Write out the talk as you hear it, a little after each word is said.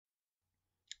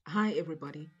Hi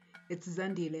everybody, it's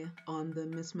Zandile on the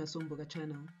Miss Masumbuga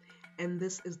channel, and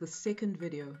this is the second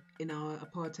video in our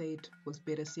Apartheid Was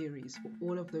Better series for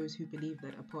all of those who believe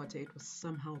that apartheid was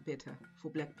somehow better for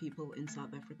black people in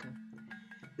South Africa.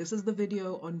 This is the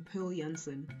video on Pearl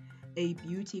Jansen, a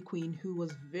beauty queen who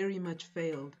was very much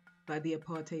failed by the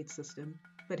apartheid system,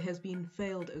 but has been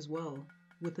failed as well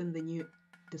within the new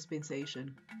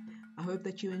dispensation. I hope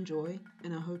that you enjoy,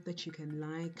 and I hope that you can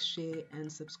like, share and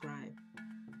subscribe.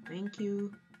 Thank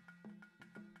you.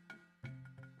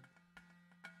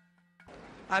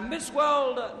 And Miss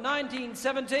World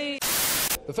 1970.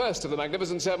 The first of the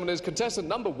magnificent ceremonies, contestant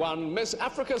number 1, Miss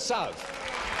Africa South,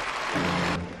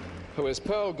 who is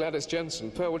Pearl Gladys Jansen.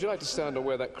 Pearl, would you like to stand on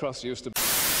where that cross used to be?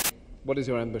 What is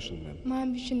your ambition then? My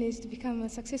ambition is to become a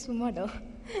successful model.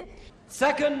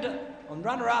 Second, on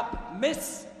runner-up,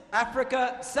 Miss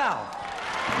Africa South.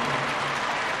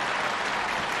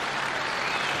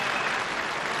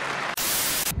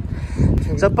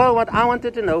 So Pearl, what I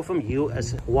wanted to know from you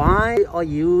is, why are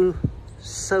you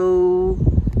so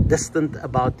distant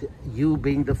about you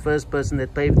being the first person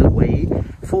that paved the way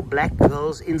for black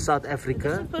girls in South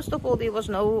Africa? First of all, there was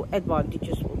no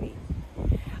advantages for me.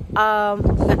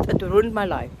 It ruined my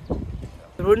life.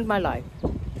 It ruined my life.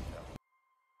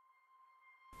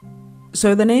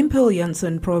 So the name Pearl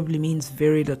Jansen probably means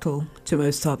very little to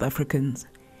most South Africans,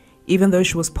 even though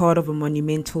she was part of a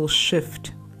monumental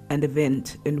shift and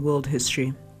event in world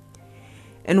history.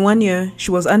 In 1 year,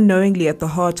 she was unknowingly at the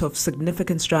heart of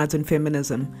significant strides in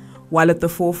feminism, while at the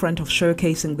forefront of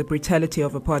showcasing the brutality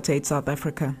of apartheid South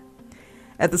Africa.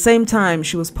 At the same time,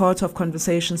 she was part of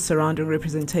conversations surrounding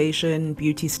representation,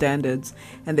 beauty standards,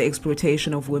 and the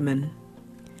exploitation of women.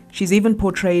 She's even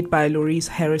portrayed by Laurice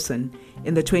Harrison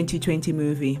in the 2020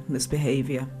 movie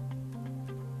Misbehavior.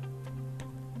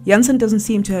 Jansen doesn't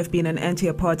seem to have been an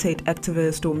anti-apartheid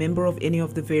activist or member of any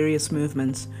of the various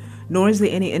movements, nor is there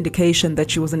any indication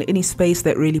that she was in any space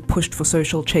that really pushed for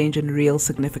social change in real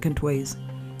significant ways.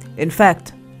 In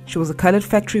fact, she was a colored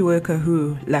factory worker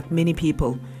who, like many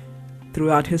people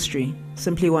throughout history,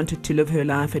 simply wanted to live her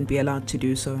life and be allowed to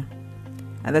do so.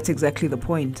 And that's exactly the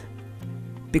point,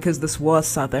 because this was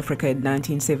South Africa in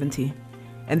 1970,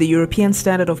 and the European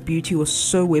standard of beauty was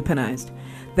so weaponized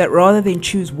that rather than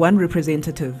choose one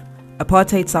representative,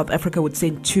 apartheid South Africa would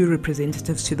send 2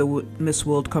 representatives to the Miss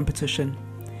World competition,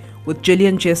 with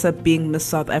Gillian Jessup being Miss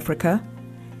South Africa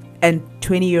and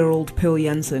 20-year-old Pearl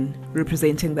Jansen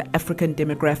representing the African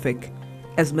demographic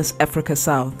as Miss Africa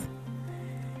South,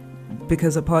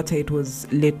 because apartheid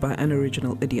was led by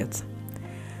unoriginal idiots.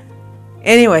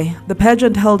 Anyway, the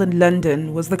pageant held in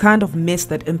London was the kind of mess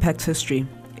that impacts history.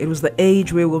 It was the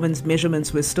age where women's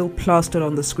measurements were still plastered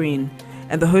on the screen,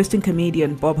 and the hosting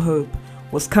comedian Bob Hope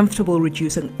was comfortable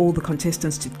reducing all the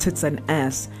contestants to tits and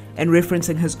ass and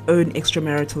referencing his own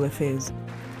extramarital affairs.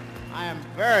 I am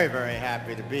very, very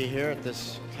happy to be here at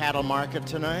this cattle market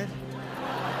tonight.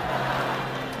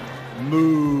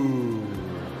 Moo.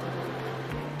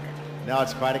 No,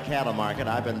 it's quite a cattle market.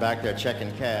 I've been back there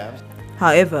checking calves.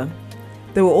 However,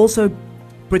 there were also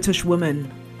British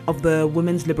women of the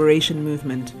women's liberation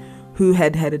movement who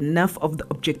had had enough of the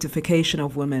objectification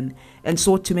of women and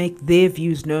sought to make their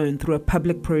views known through a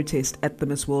public protest at the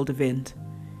Miss World event.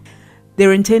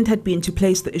 Their intent had been to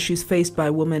place the issues faced by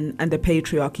women under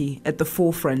patriarchy at the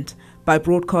forefront by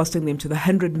broadcasting them to the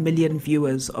 100 million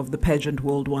viewers of the pageant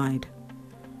worldwide.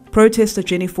 Protester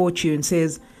Jenny Fortune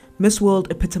says, "Miss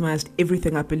World epitomized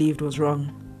everything I believed was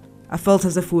wrong. I felt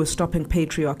as if we were stopping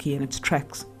patriarchy in its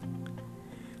tracks."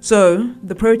 So,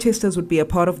 the protesters would be a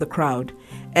part of the crowd,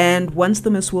 and once the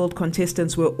Miss World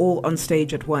contestants were all on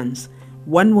stage at once,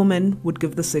 one woman would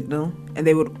give the signal, and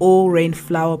they would all rain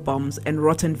flower bombs and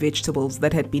rotten vegetables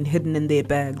that had been hidden in their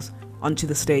bags onto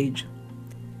the stage.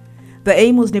 The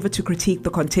aim was never to critique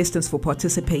the contestants for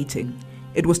participating.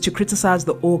 It was to criticize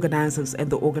the organizers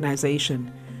and the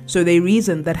organization, so they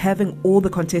reasoned that having all the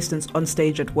contestants on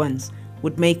stage at once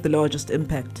would make the largest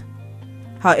impact.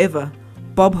 However,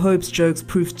 Bob Hope's jokes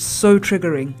proved so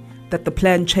triggering that the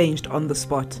plan changed on the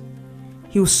spot.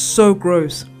 He was so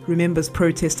gross, remembers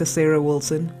protester Sarah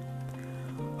Wilson.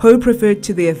 Hope referred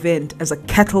to the event as a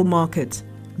cattle market,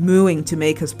 mooing to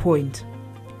make his point.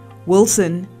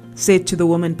 Wilson said to the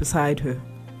woman beside her,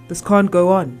 "This can't go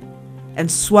on," and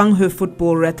swung her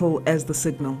football rattle as the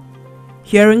signal.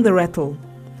 Hearing the rattle,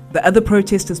 the other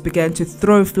protesters began to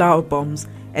throw flower bombs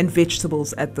and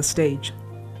vegetables at the stage.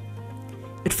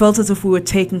 It felt as if we were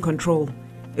taking control.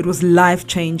 It was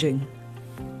life-changing.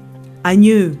 "I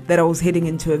knew that I was heading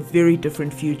into a very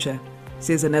different future,"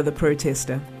 says another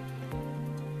protester.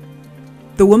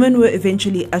 The women were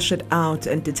eventually ushered out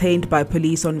and detained by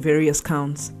police on various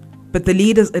counts. But the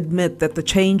leaders admit that the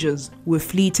changes were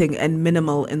fleeting and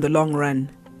minimal in the long run.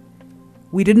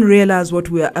 "We didn't realize what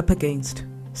we were up against,"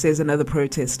 says another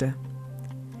protester.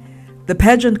 The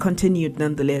pageant continued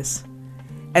nonetheless,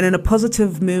 and in a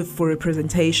positive move for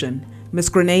representation, Miss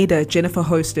Grenada Jennifer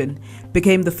Hostin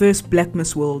became the first Black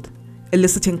Miss World,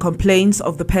 eliciting complaints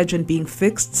of the pageant being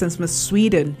fixed since Miss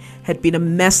Sweden had been a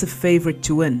massive favourite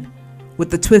to win,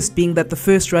 with the twist being that the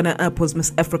first runner-up was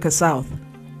Miss Africa South,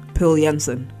 Pearl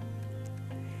Jansen.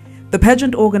 The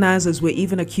pageant organisers were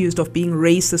even accused of being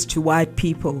racist to white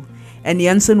people, and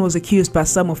Jansen was accused by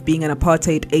some of being an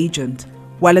apartheid agent,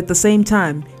 while at the same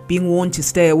time being warned to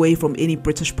stay away from any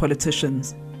British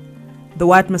politicians. The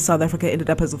white Miss South Africa ended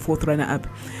up as the fourth runner-up.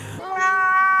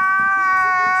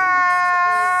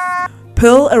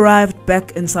 Pearl arrived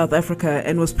back in South Africa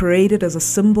and was paraded as a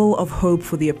symbol of hope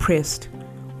for the oppressed,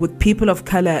 with people of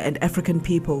colour and African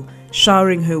people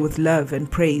showering her with love and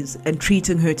praise and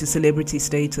treating her to celebrity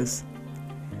status.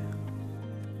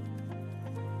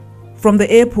 From the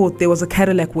airport, there was a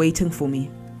Cadillac waiting for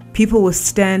me. People were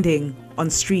standing on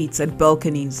streets and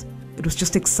balconies. It was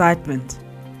just excitement.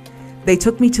 They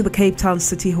took me to the Cape Town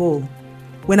City Hall.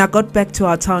 When I got back to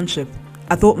our township,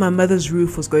 I thought my mother's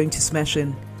roof was going to smash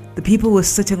in. The people were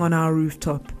sitting on our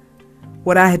rooftop.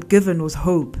 What I had given was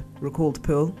hope, recalled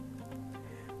Pearl.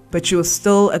 But she was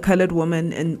still a coloured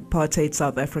woman in apartheid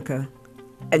South Africa,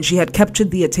 and she had captured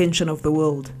the attention of the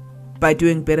world by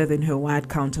doing better than her white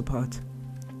counterpart.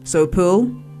 So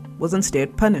Pearl was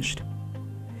instead punished.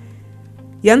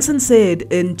 Jansen said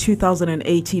in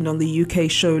 2018 on the UK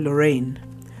show Lorraine,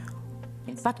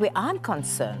 "But where I'm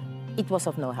concerned, it was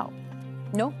of no help.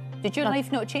 No? Did your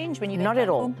life not change when you went Not back at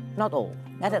all. home? Not all.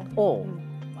 Not at all.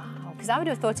 Wow, because I would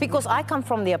have thought... Because I come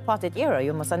from the apartheid era,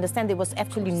 you must understand there was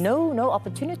actually no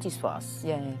opportunities for us.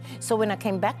 Yeah. So when I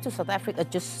came back to South Africa, it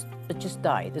just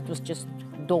died. It was just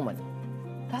dormant.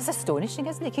 That's astonishing,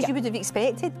 isn't it? Because you would have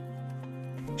expected.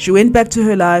 She went back to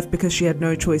her life because she had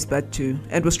no choice but to,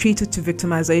 and was treated to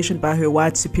victimization by her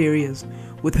white superiors,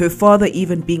 with her father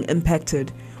even being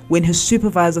impacted when his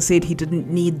supervisor said he didn't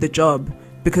need the job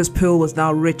because Pearl was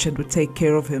now rich and would take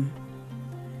care of him.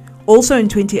 Also in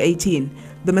 2018,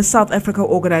 the Miss South Africa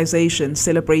organization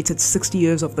celebrated 60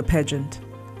 years of the pageant,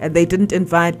 and they didn't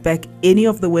invite back any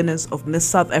of the winners of Miss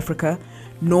South Africa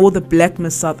nor the Black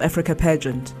Miss South Africa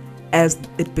pageant, as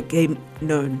it became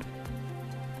known,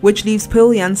 which leaves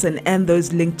Pearl Jansen and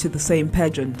those linked to the same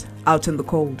pageant out in the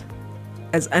cold,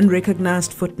 as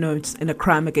unrecognized footnotes in a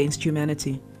crime against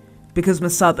humanity, because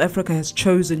Miss South Africa has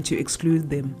chosen to exclude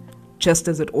them, just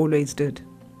as it always did.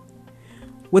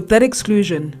 With that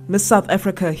exclusion, Miss South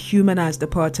Africa humanized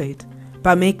apartheid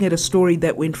by making it a story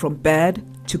that went from bad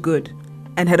to good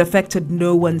and had affected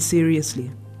no one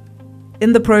seriously.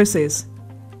 In the process,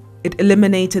 it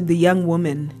eliminated the young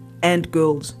women and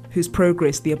girls whose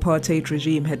progress the apartheid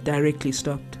regime had directly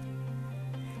stopped.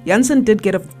 Jansen did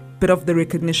get a bit of the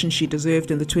recognition she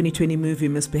deserved in the 2020 movie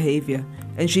Misbehavior,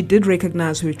 and she did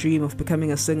recognize her dream of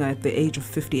becoming a singer at the age of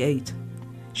 58.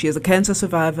 She is a cancer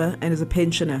survivor and is a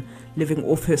pensioner living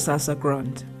off her SASSA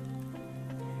grant.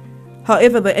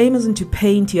 However, the aim isn't to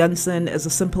paint Jansen as a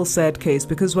simple sad case,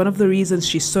 because one of the reasons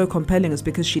she's so compelling is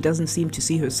because she doesn't seem to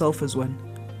see herself as one.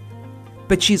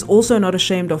 But she's also not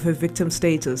ashamed of her victim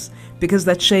status, because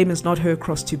that shame is not her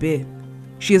cross to bear.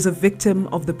 She is a victim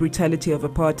of the brutality of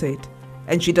apartheid,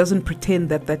 and she doesn't pretend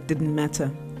that that didn't matter.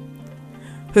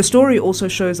 Her story also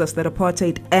shows us that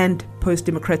apartheid and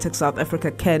post-democratic South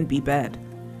Africa can be bad.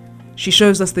 She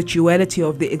shows us the duality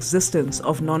of the existence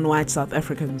of non-white South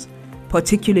Africans,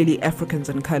 particularly Africans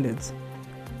and coloureds.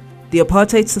 The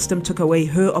apartheid system took away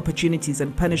her opportunities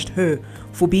and punished her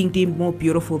for being deemed more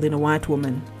beautiful than a white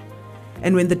woman.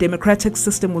 And when the democratic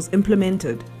system was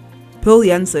implemented, Pearl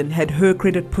Jansen had her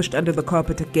credit pushed under the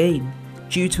carpet again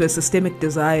due to a systemic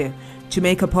desire to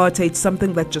make apartheid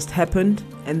something that just happened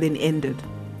and then ended.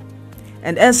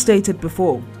 And as stated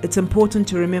before, it's important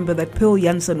to remember that Pearl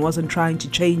Jansen wasn't trying to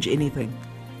change anything.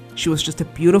 She was just a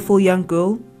beautiful young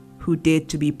girl who dared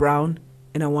to be brown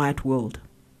in a white world.